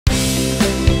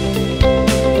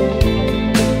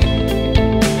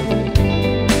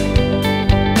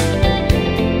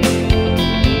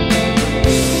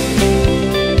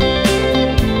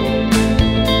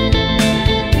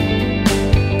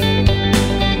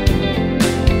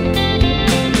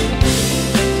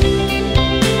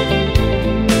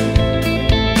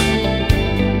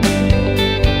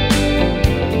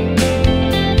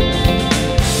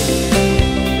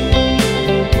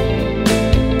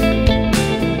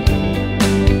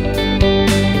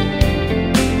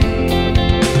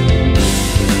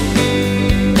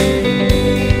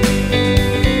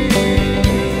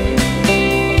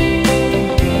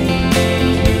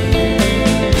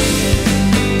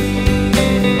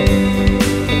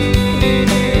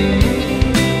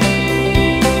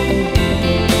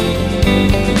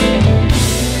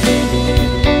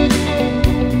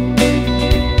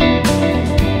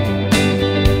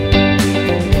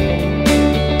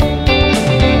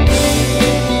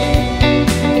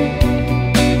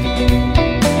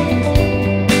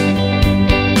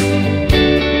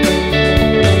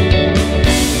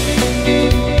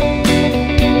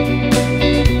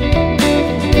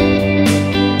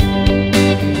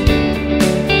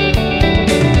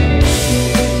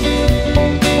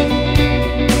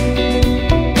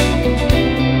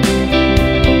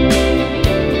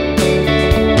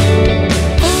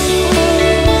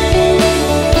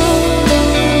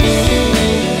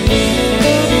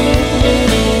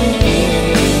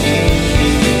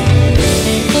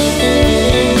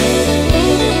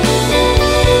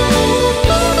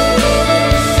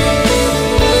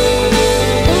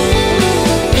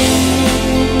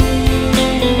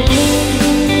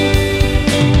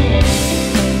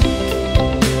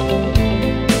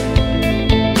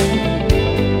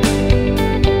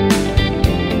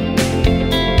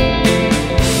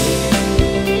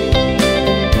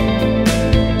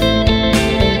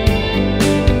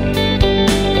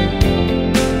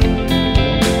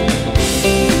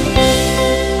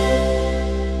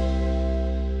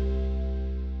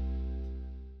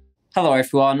Hello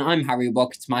everyone, I'm Harry,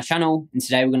 welcome to my channel, and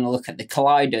today we're going to look at the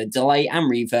Collider Delay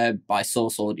and Reverb by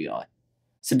Source Audio.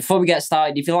 So before we get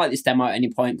started, if you like this demo at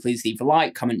any point, please leave a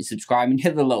like, comment and subscribe, and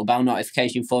hit the little bell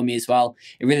notification for me as well.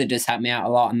 It really does help me out a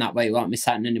lot, and that way you won't miss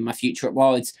out on any of my future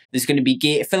uploads. There's going to be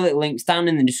gear affiliate links down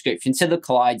in the description to the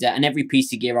Collider and every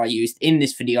piece of gear I used in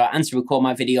this video and to record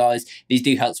my videos. These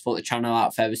do help support the channel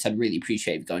out further, so I'd really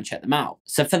appreciate if you go and check them out.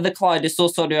 So for the Collider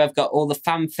Source Audio, I've got all the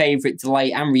fan favourite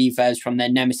delay and reverbs from their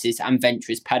Nemesis and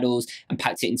Venturous pedals and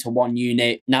packed it into one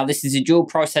unit. Now this is a dual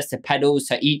processor pedal,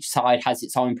 so each side has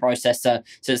its own processor.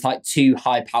 So it's like two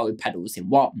high-powered pedals in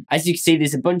one. As you can see,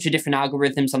 there's a bunch of different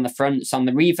algorithms on the front. So on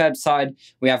the reverb side,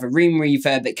 we have a room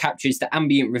reverb that captures the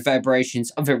ambient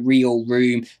reverberations of a real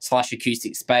room /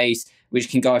 acoustic space, which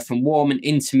can go from warm and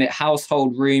intimate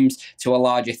household rooms to a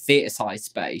larger theatre-sized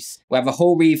space. We have a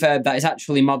hall reverb that is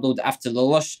actually modelled after the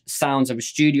lush sounds of a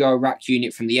studio rack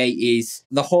unit from the 80s.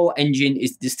 The hall engine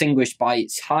is distinguished by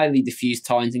its highly diffused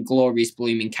tones and glorious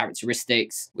blooming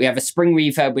characteristics. We have a spring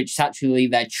reverb, which is actually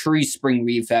their true spring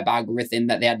reverb algorithm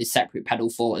that they had a separate pedal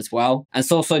for as well. And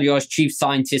Source Audio's chief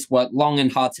scientists worked long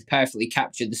and hard to perfectly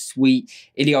capture the sweet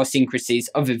idiosyncrasies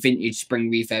of a vintage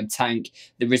spring reverb tank.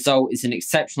 The result is an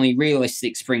exceptionally realistic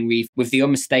spring reverb with the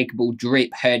unmistakable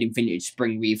drip heard in vintage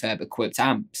spring reverb equipped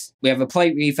amps. We have a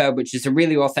plate reverb, which is a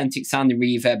really authentic sounding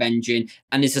reverb engine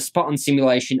and is a spot-on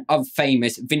simulation of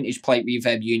famous vintage plate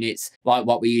reverb units like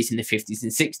what we use in the 50s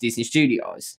and 60s in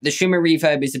studios. The Shimmer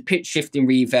Reverb is a pitch shifting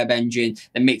reverb engine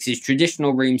that mixes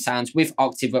traditional room sounds with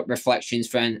octave up reflections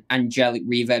for an angelic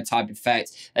reverb type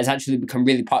effect that's actually become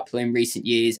really popular in recent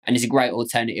years and is a great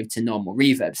alternative to normal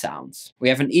reverb sounds. We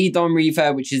have an E-dime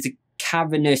reverb, which is a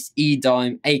cavernous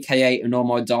E-dime, aka a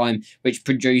normal dime, which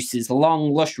produces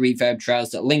long, lush reverb trails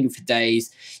that linger for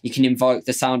days. You can invoke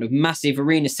the sound of massive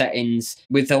arena settings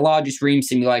with the largest room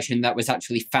simulation that was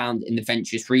actually found in the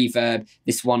Venturous Reverb.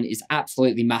 This one is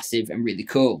absolutely massive and really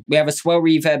cool. We have a swell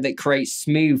reverb that creates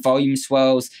smooth volume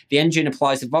swells. The engine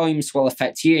applies a volume swell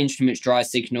effect to your instrument's dry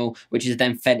signal, which is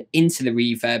then fed into the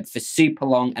reverb for super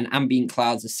long and ambient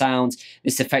clouds of sound.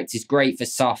 This effect is great for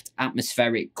soft,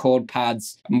 atmospheric chord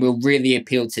pads and will really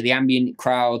appeal to the ambient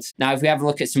crowds. Now, if we have a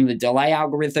look at some of the delay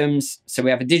algorithms, so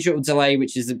we have a digital delay,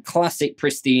 which is a classic,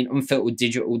 pristine, unfiltered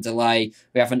digital delay.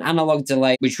 We have an analog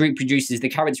delay, which reproduces the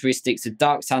characteristics of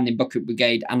dark sounding Bucket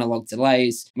Brigade analog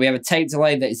delays. We have a tape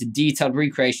delay that is a detailed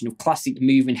recreation of classic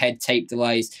moving head tape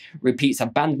delays. Repeats are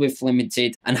bandwidth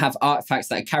limited and have artifacts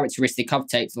that are characteristic of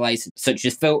tape delays, such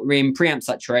as filtering, preamp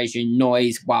saturation,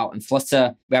 noise, wow, and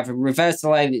flutter. We have a reverse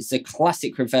delay that's a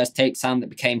classic reverse tape sound that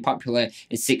became popular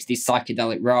in 60s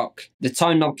psychedelic rock. The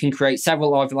tone knob can create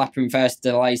several overlapping reverse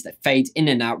delays that fade in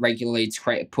and out regularly to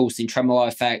create a pulsing tremolo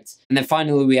effect. And then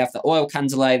finally we have the oil can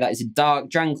delay that is a dark,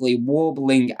 jangly,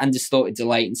 warbling and distorted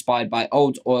delay inspired by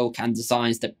old oil can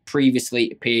designs that previously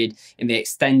appeared in the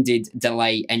extended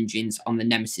delay engines on the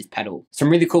Nemesis pedal. Some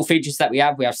really cool features that we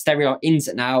have stereo ins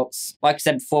and outs. Like I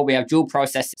said before, we have dual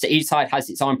processors, so each side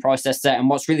has its own processor, and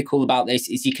what's really cool about this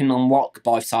is you can unlock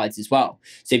both sides as well.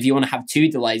 So if you want to have two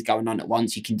delays going on at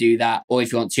once, you can do that, or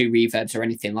if you want two reverbs or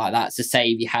anything like that. So say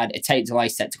if you had a tape delay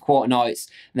set to quarter notes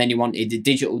and then you wanted a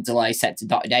digital delay set to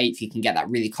dotted eighth, you can get that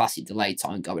really classic delay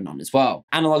tone going on as well.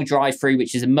 Analog drive-through,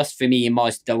 which is a must for me in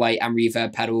most delay and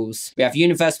reverb pedals. We have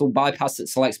universal bypass that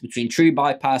selects between true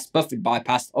bypass, buffered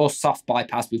bypass, or soft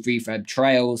bypass with reverb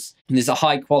trails. And there's a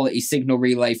high quality signal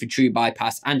relay for true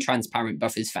bypass and transparent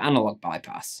buffers for analog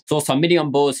bypass. It's also MIDI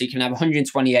on board, so you can have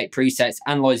 128 presets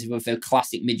and loads of other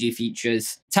classic MIDI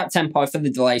features. Tap tempo for the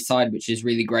delay side, which is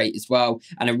really great as well,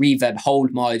 and a reverb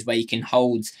hold mode where you can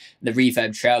hold the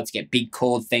reverb trail to get big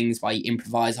chord things while you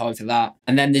improvise over that.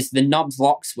 And then there's the knobs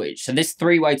lock switch. So this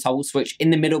three-way toggle switch,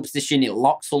 in the middle position it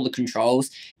locks all the controls,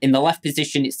 in the left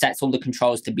position it sets all the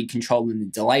controls to be controlling the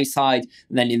delay side,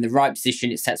 and then in the right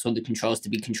position it sets all the controls to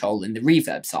be controlling the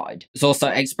reverb side. There's also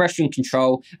expression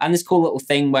control and this cool little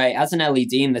thing where it has an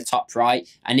LED in the top right,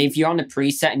 and if you're on a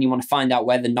preset and you want to find out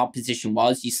where the knob position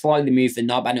was, you slowly move the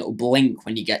knob and it will blink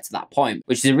when you get to that point,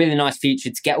 which is a really nice feature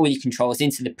to get all your controls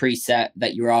into the preset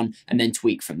that you're on and then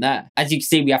tweak from there. As you can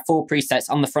see, we have 4 presets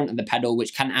on the front of the pedal,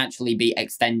 which can actually be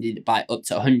extended by up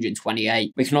to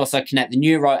 128. We can also connect the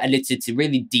Neuro editor to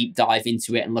really deep dive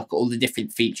into it and look at all the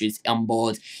different features on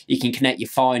board. You can connect your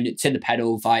phone to the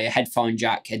pedal via headphone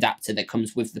jack adapter that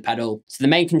comes with the pedal. So the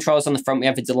main controls on the front, we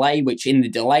have a delay, which in the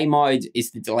delay mode is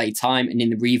the delay time, and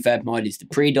in the reverb mode is the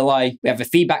pre-delay. We have a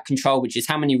feedback control, which is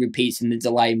how many repeats in the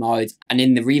delay mode, and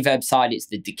in the reverb side it's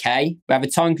the decay. We have a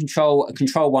tone control, a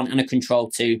control 1 and a control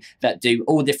 2 that do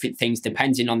all different things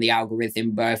depending on the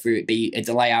algorithm, whether it be a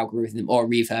delay algorithm or a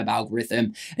reverb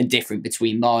algorithm, and different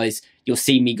between those. You'll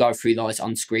see me go through those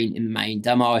on screen in the main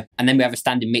demo. And then we have a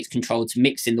standard mix control to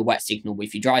mix in the wet signal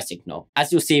with your dry signal.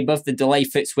 As you'll see above the delay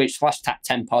foot switch / tap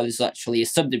tempo, there's actually a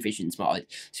subdivisions mode.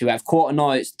 So we have quarter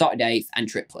notes, dotted eighth, and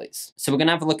triplets. So we're going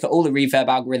to have a look at all the reverb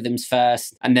algorithms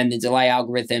first, and then the delay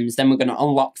algorithms. Then we're going to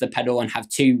unlock the pedal and have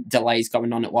 2 delays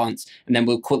going on at once. And then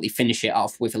we'll quickly finish it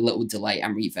off with a little delay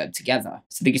and reverb together.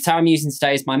 So the guitar I'm using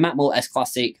today is my Macmull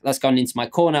S-Classic. That's gone into my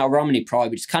Cornell Romany Pro,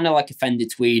 which is kind of like a Fender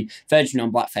Tweed, Virgin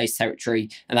on blackface territory,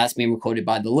 and that's being recorded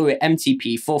by the Lewitt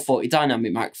MTP 440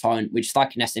 dynamic microphone, which is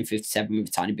like an SM57 with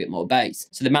a tiny bit more bass.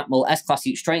 So the Macmull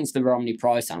S-Classic straight into the Romany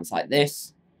Pro sounds like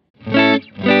this.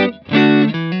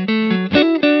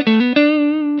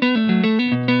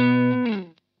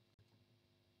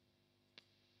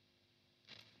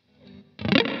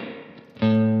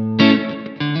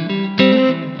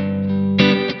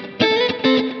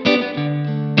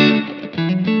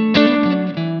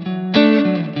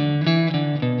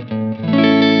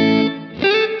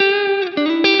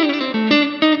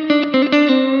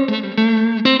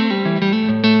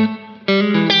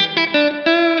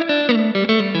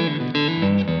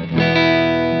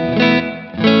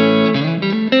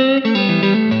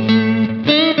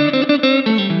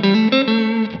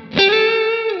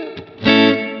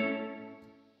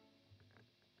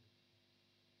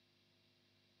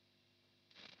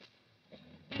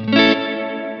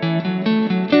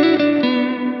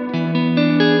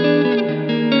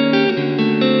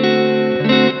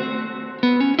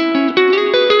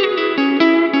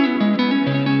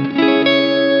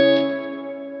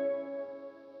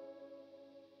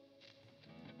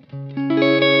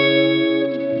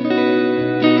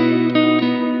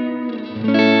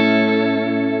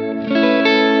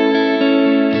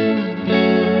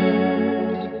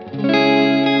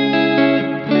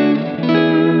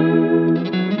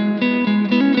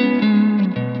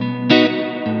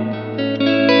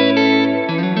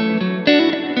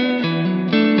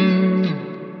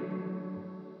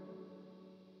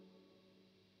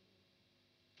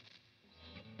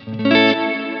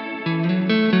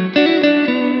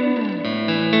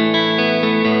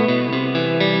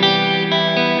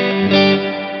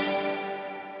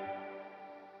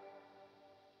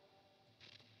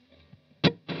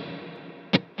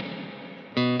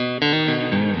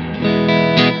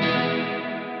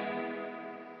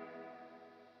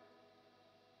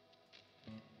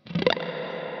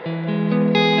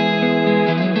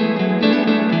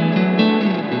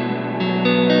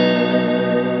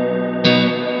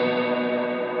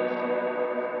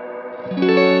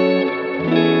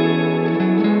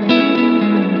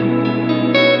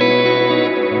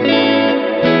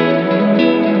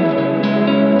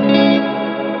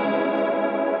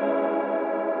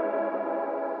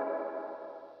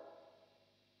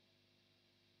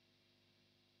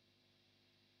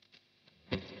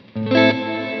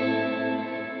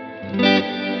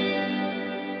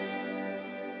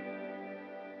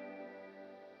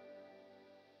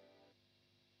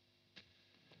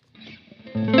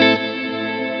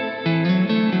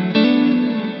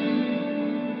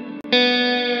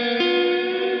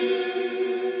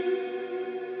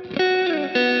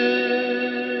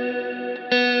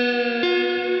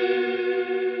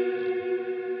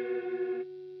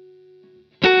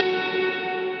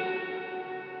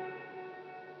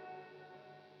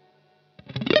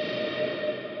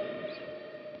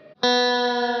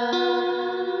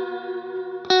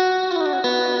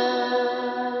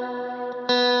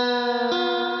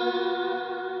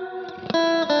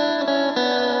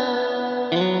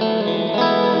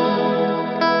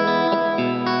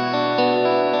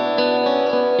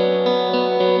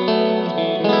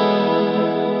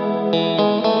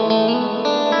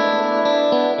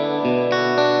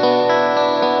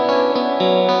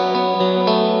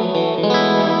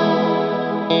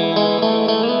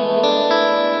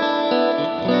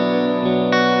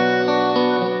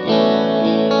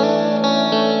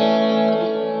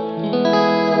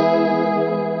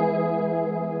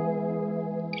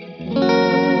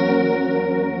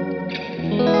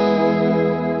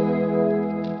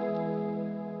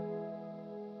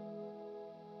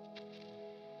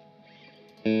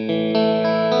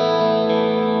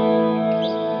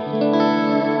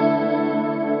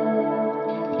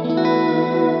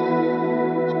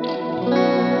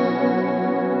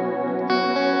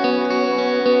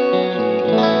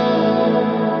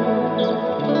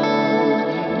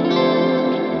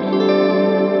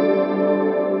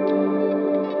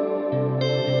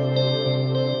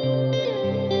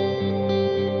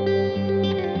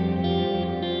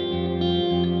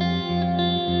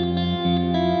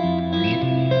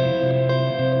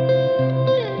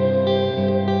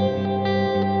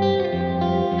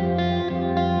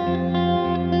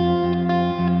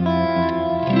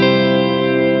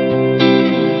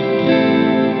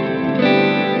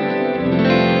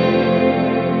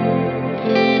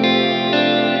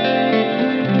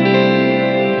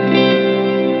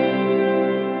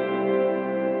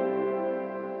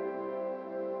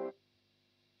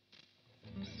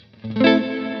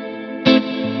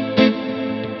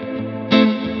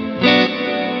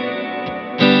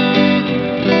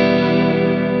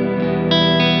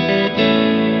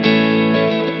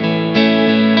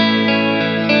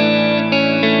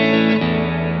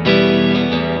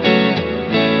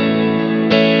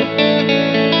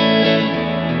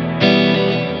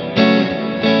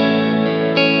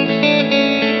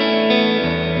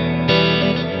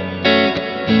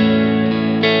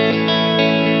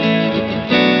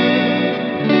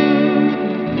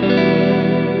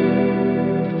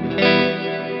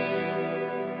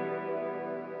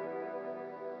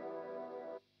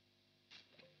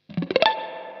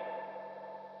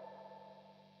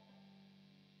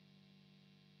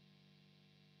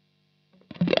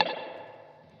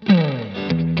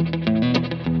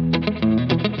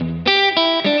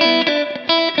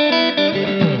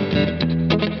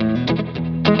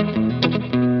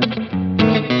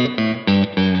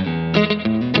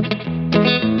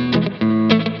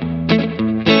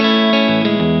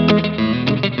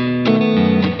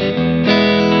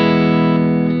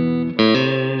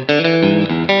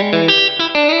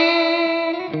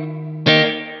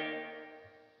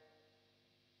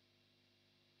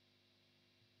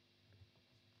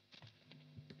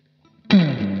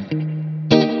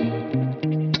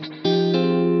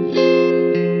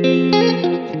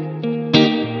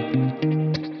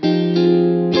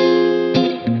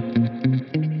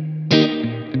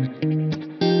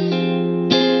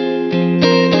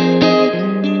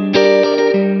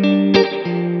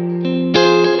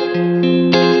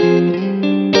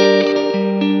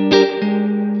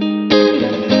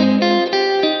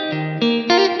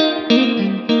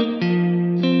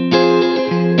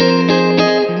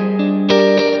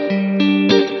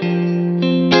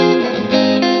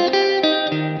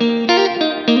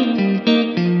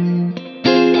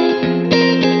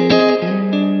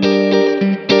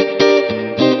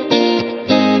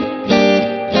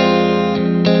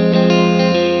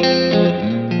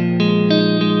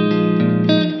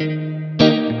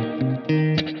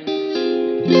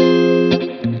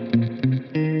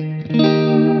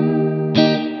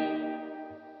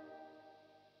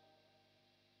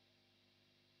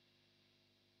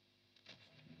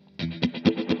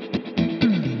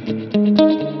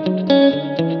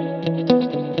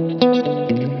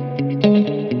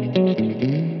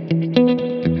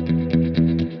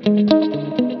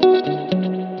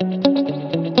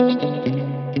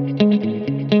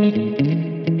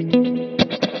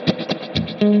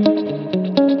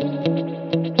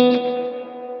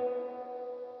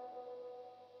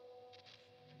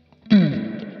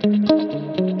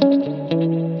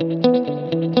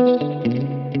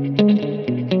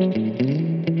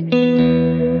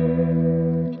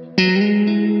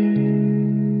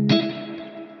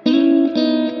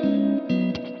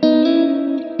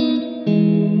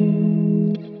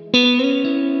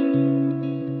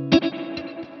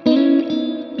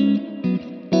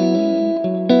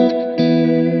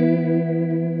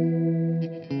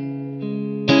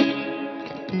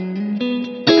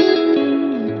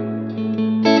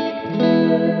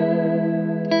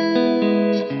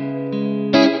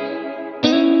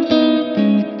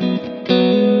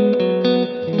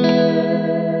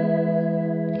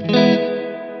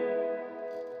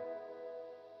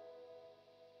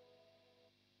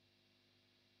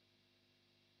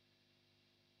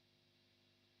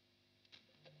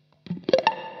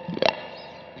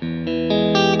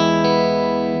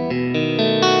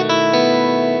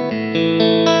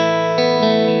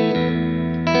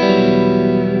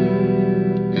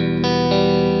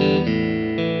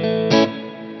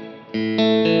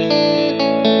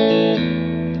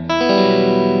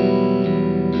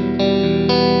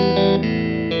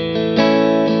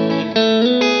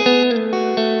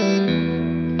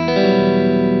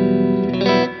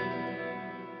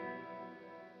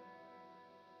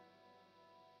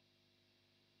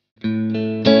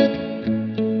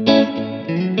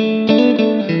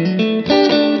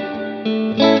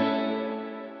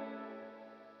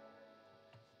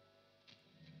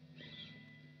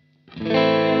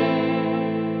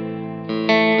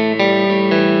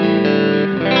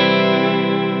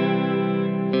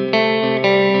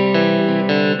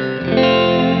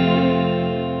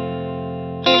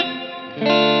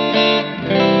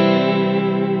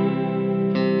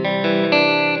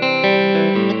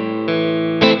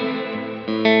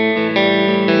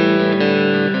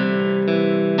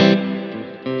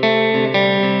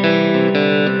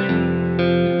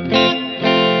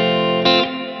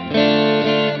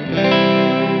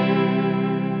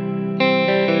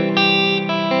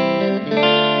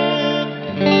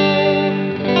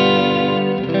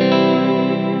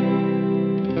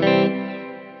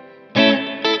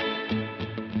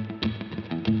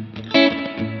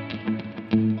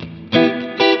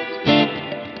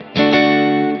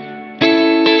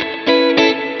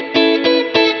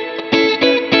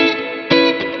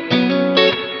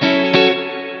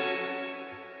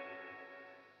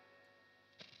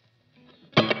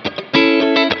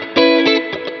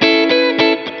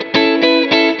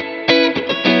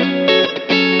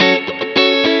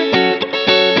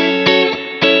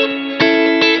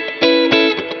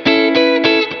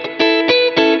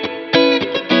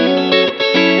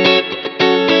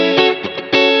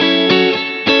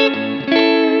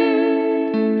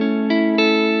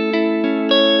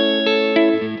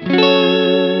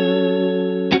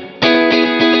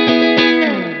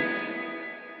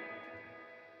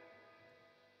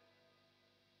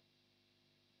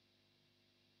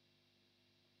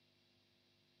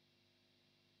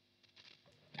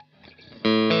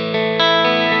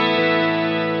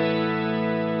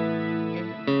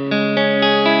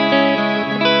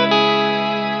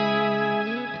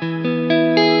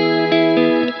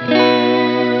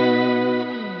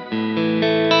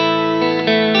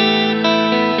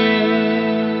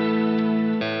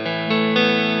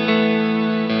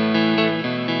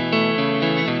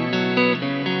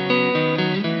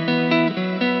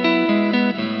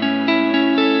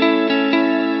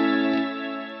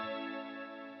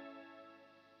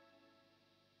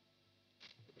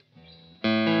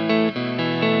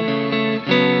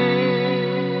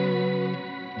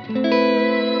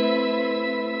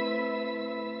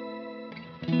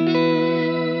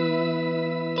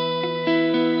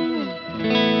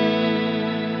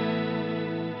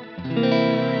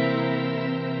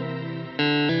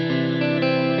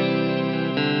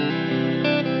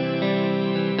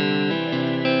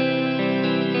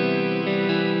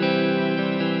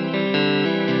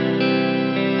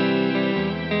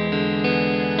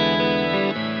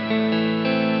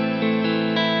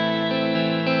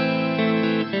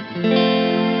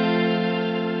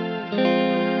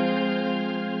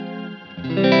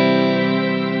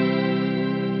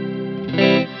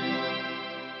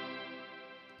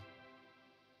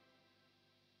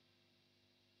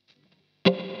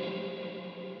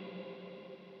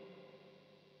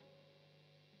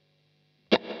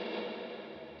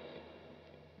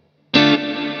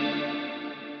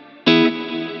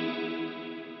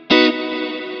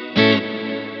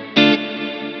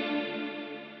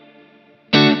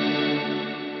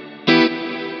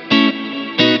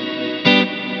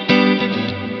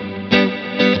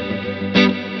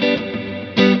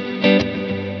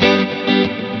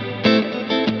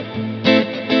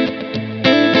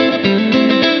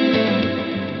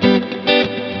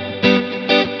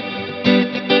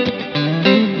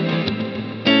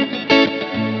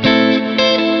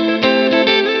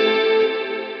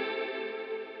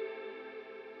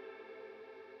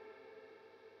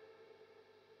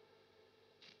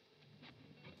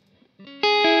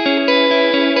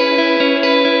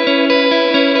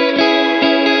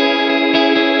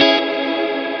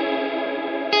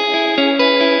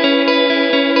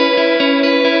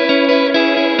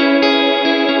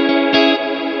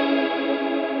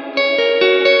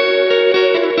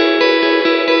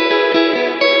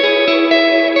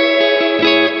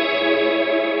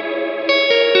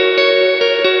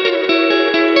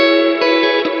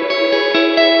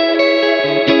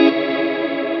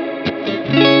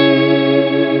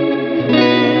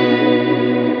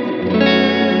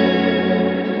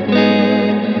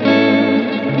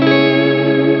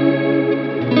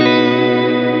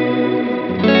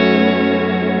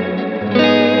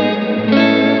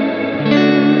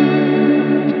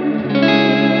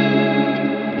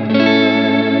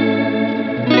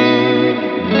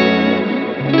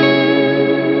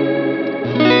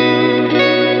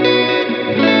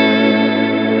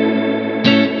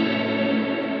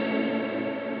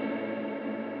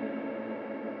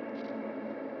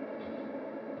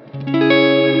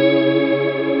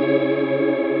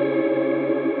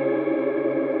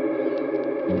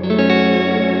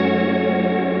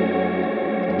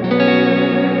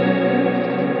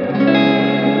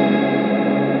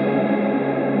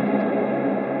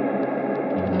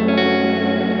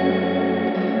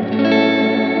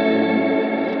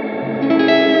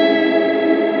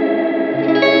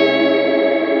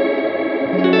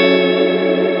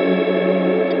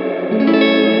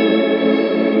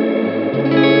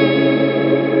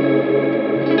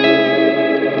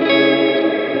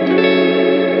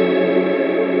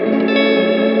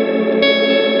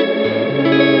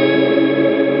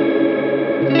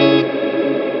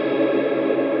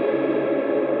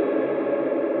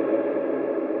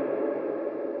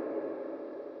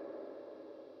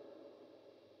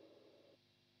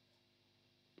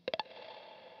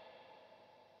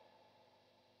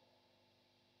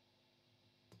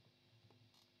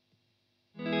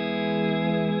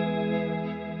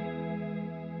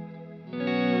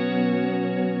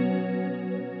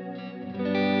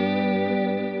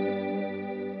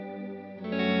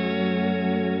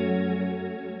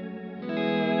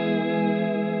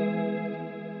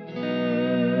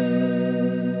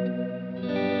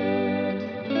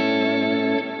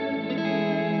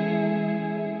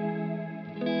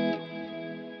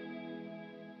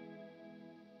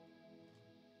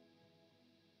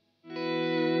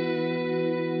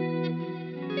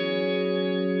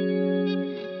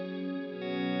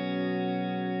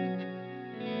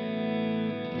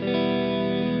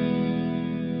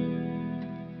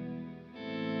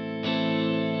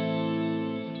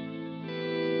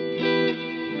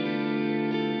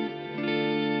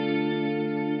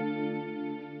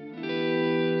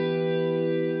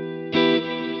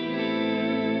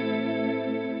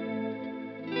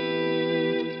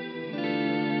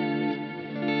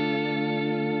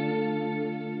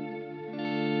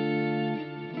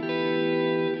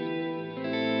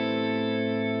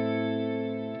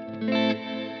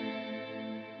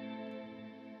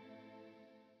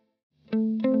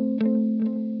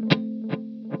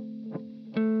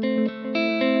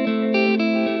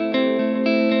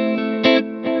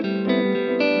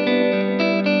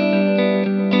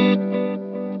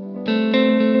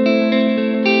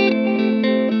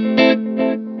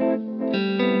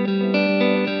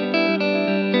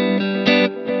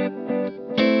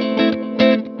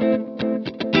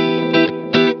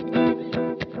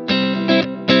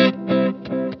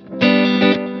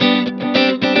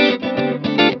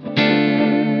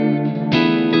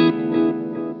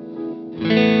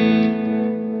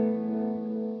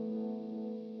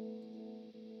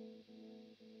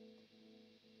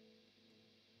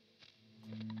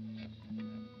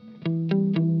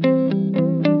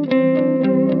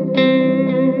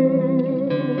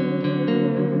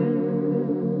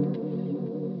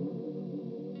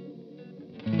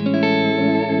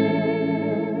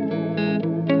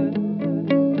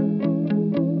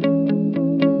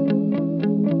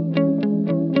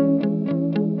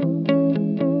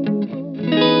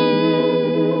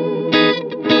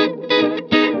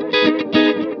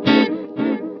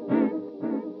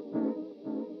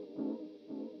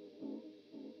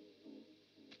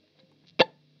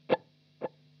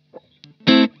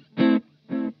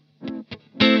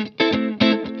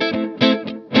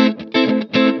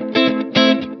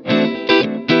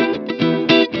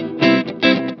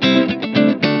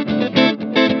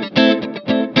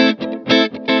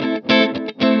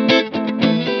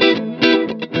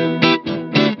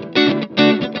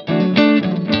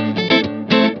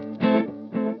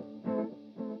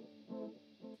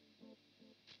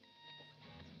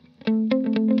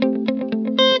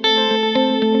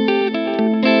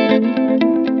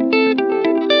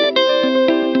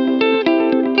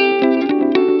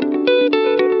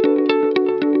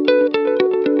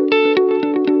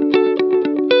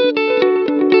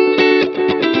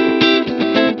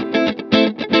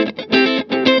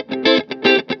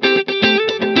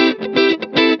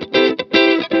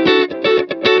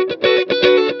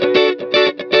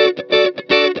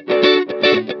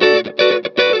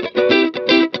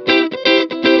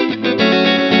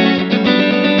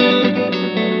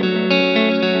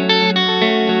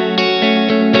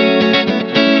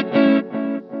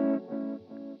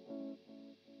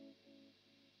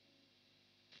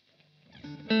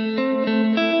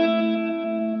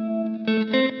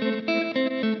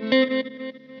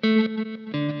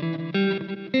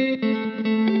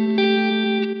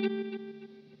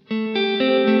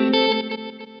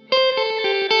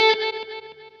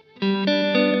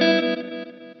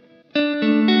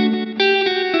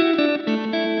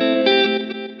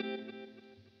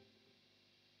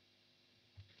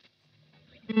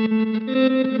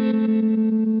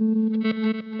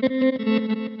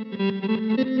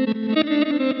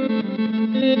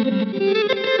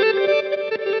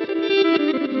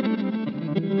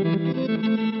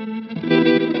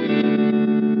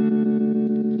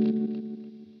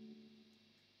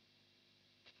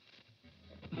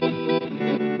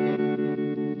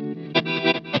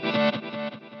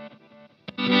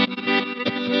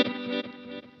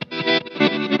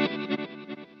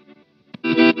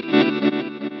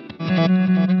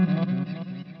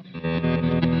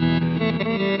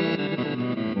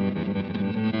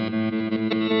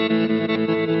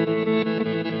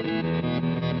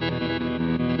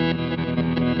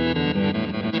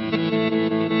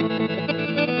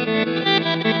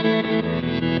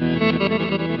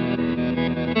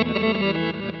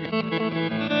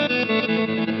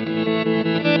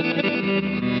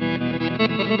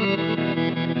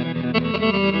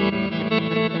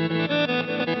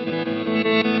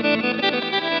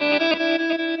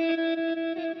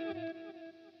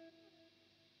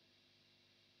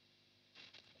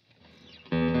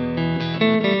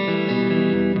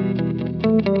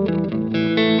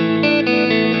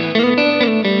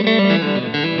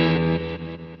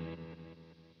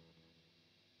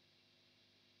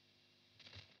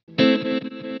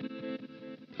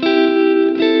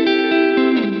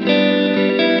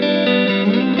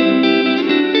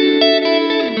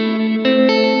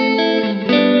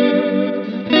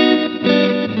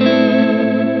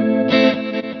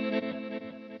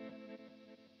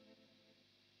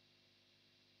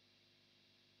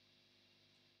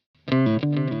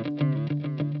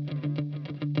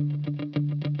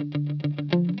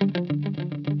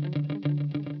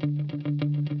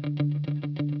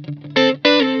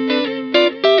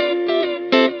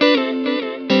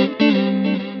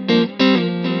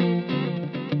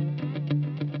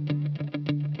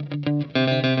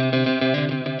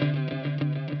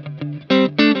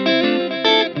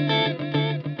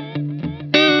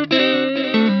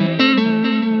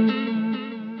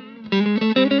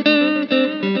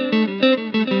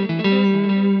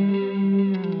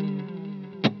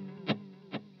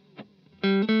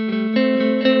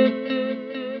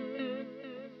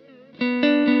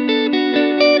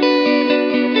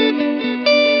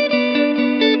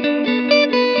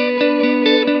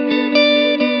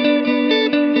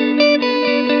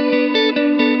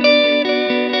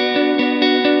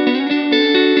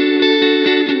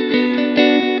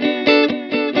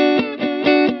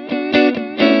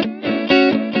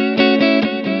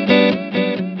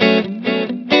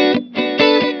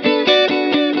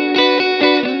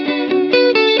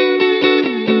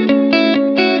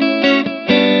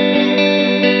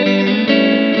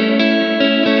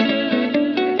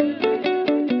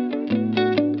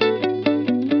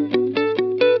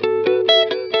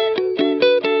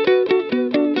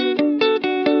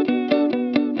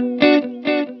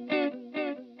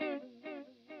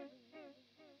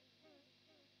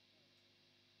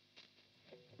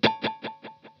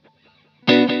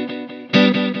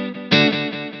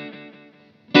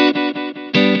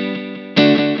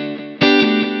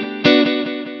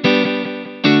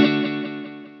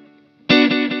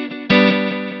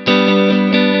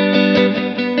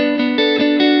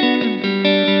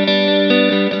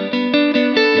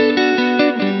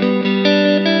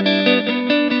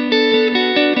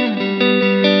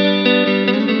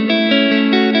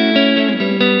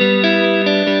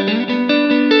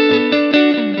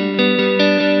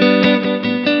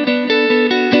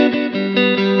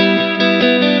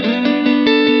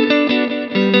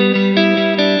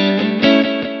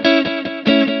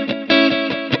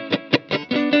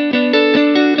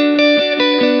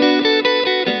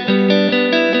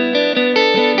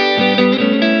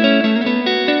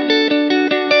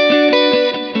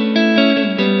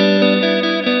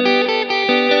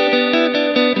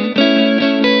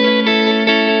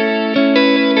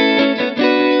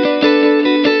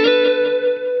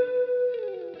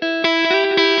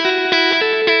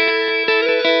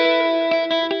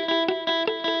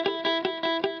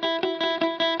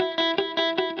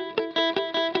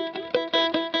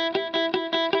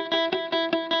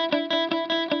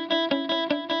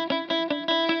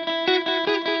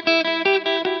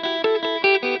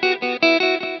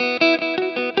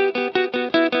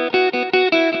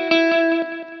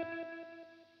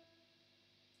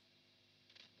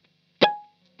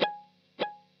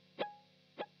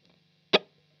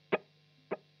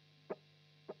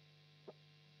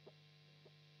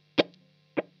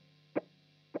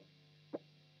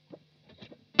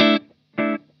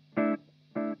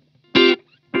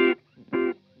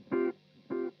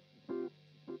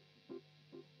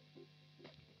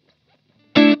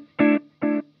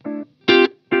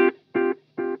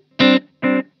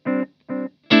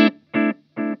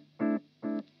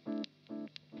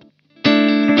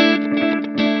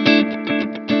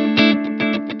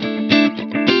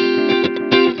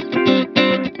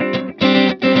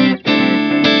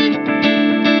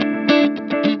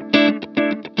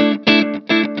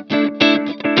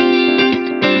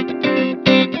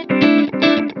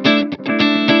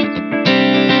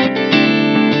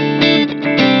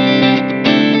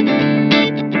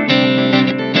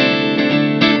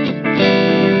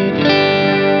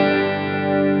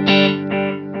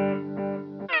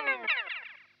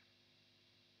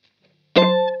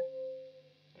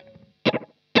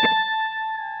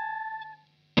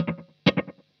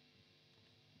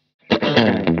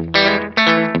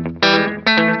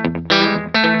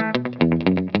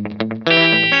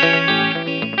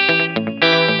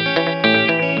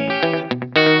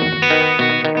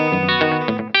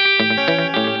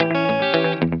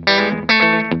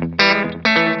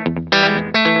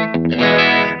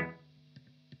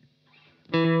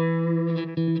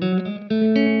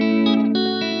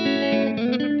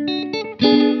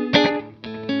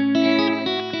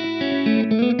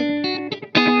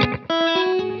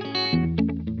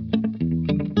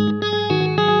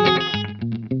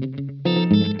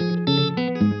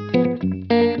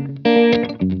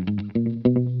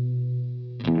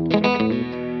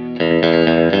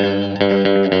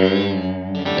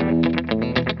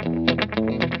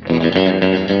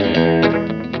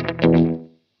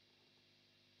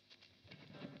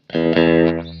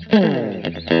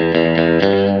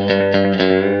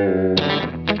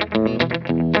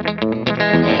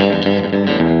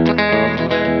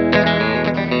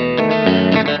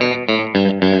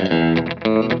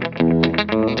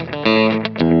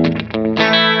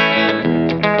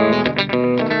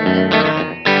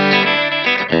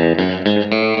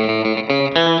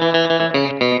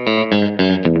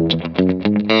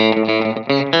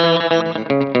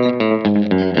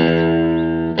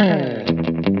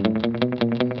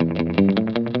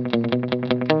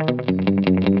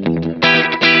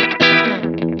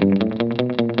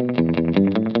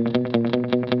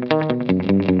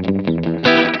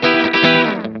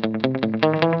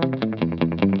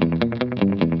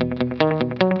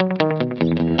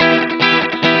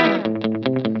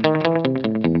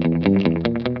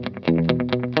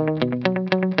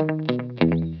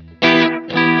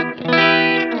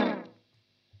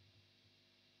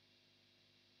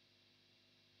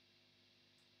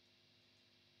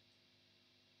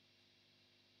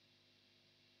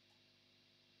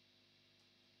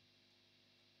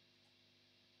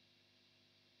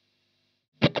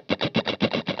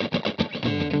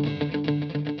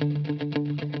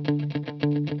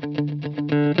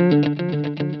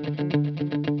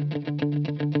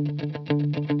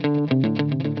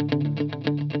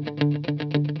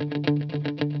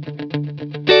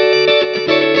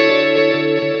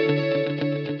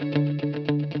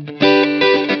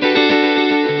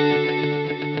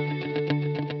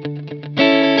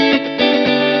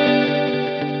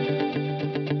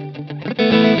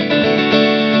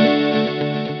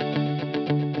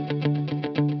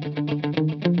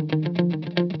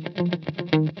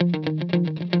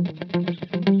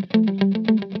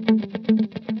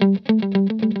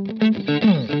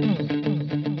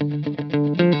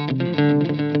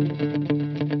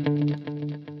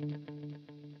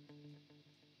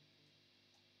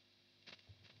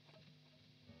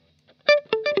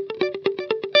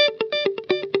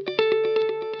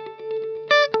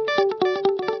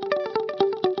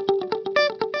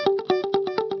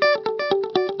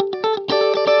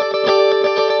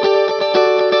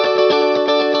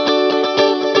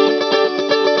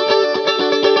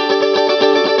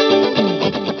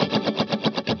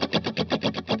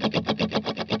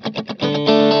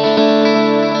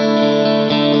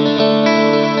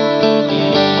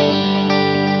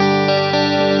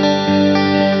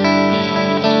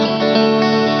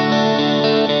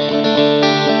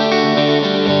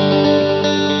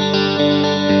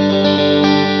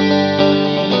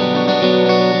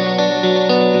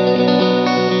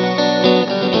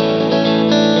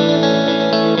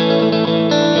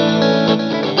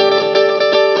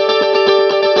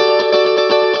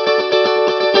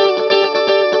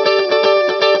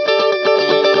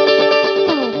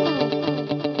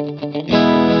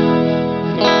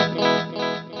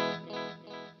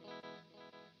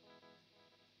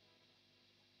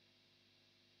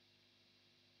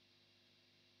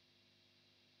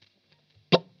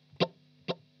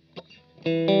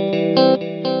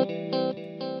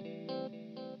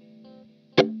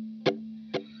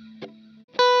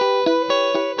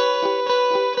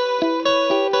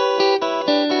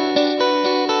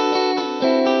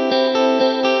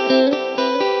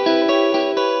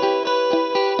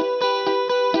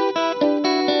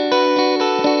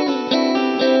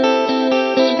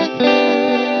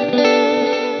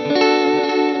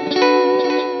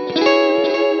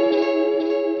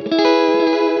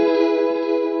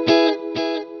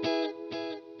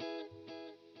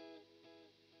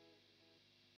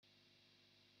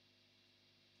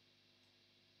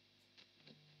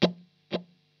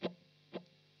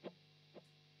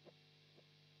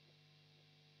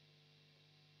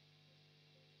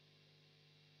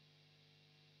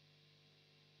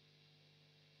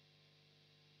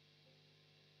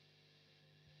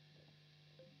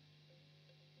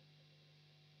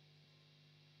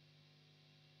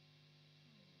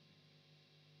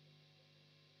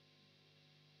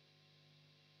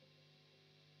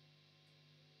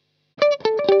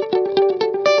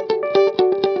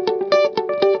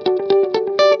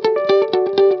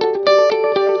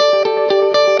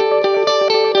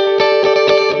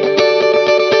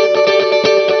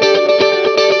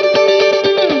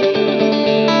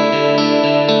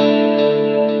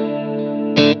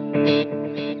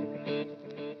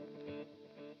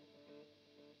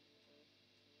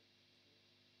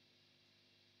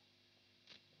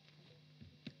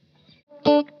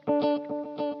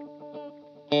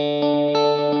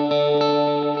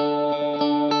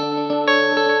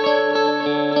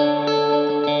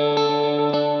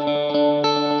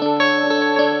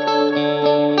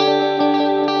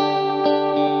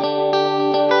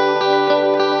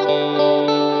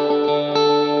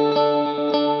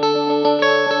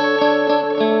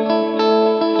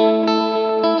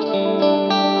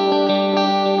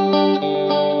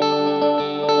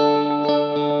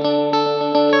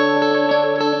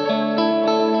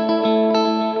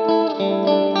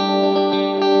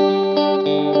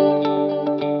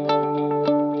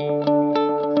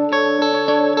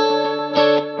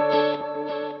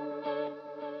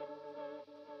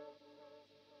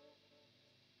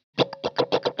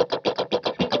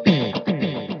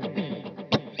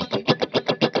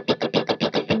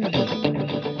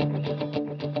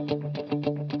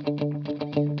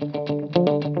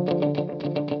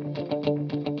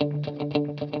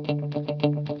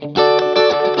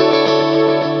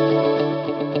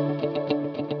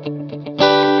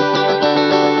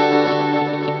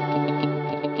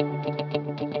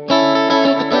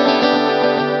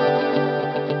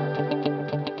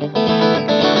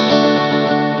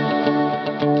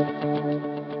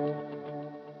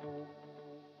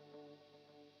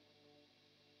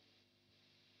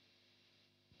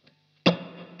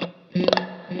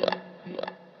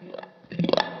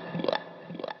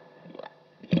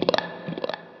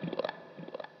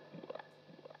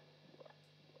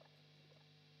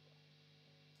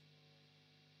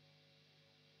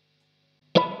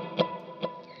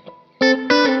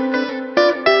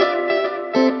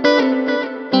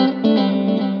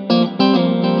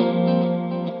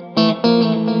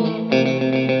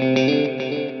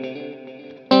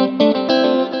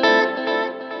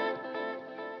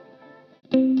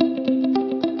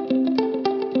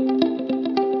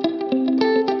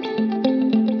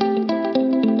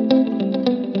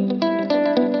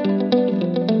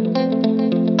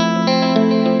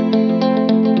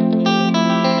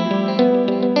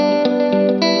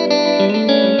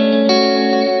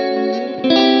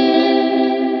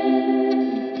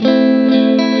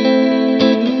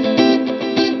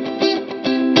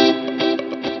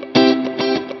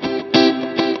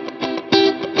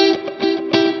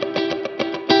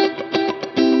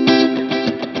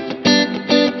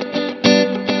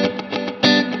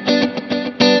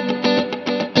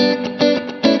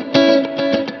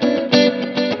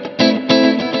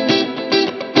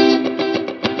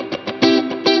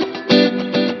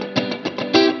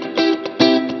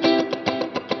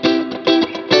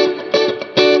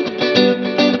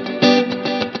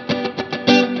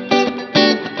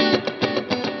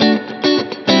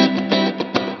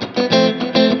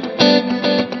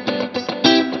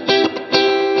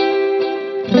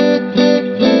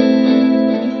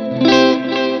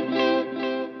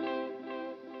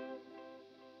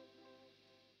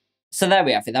 So there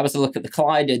we have it. That was a look at the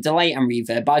Collider Delay and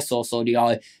Reverb by Source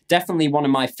Audio. Definitely one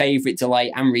of my favourite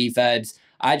delay and reverbs.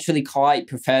 I actually quite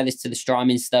prefer this to the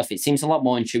strumming stuff. It seems a lot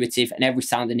more intuitive and every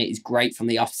sound in it is great from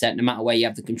the offset no matter where you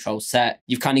have the control set.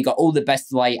 You've kind of got all the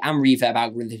best delay and reverb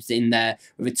algorithms in there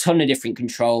with a ton of different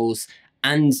controls.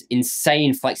 and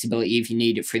insane flexibility if you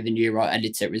need it through the Neuro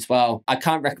editor as well. I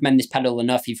can't recommend this pedal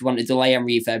enough if you want a delay and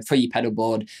reverb for your pedal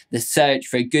board. The search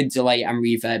for a good delay and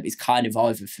reverb is kind of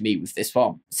over for me with this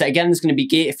one. So again, there's going to be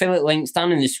gear affiliate links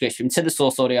down in the description to the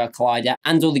Source Audio Collider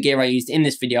and all the gear I used in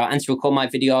this video and to record my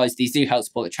videos. These do help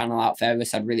support the channel out further,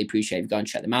 so I'd really appreciate if you go and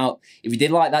check them out. If you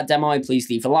did like that demo, please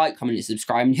leave a like, comment and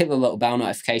subscribe, and hit the little bell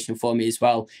notification for me as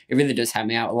well. It really does help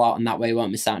me out a lot, and that way you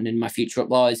won't miss out on any of my future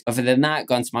uploads. Other than that,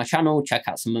 go onto my channel, check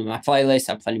out some of my playlists.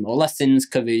 I have plenty more lessons,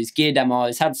 covers, gear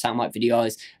demos, how to sound like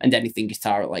videos, and anything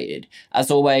guitar related.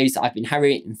 As always, I've been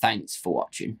Harry, and thanks for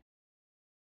watching.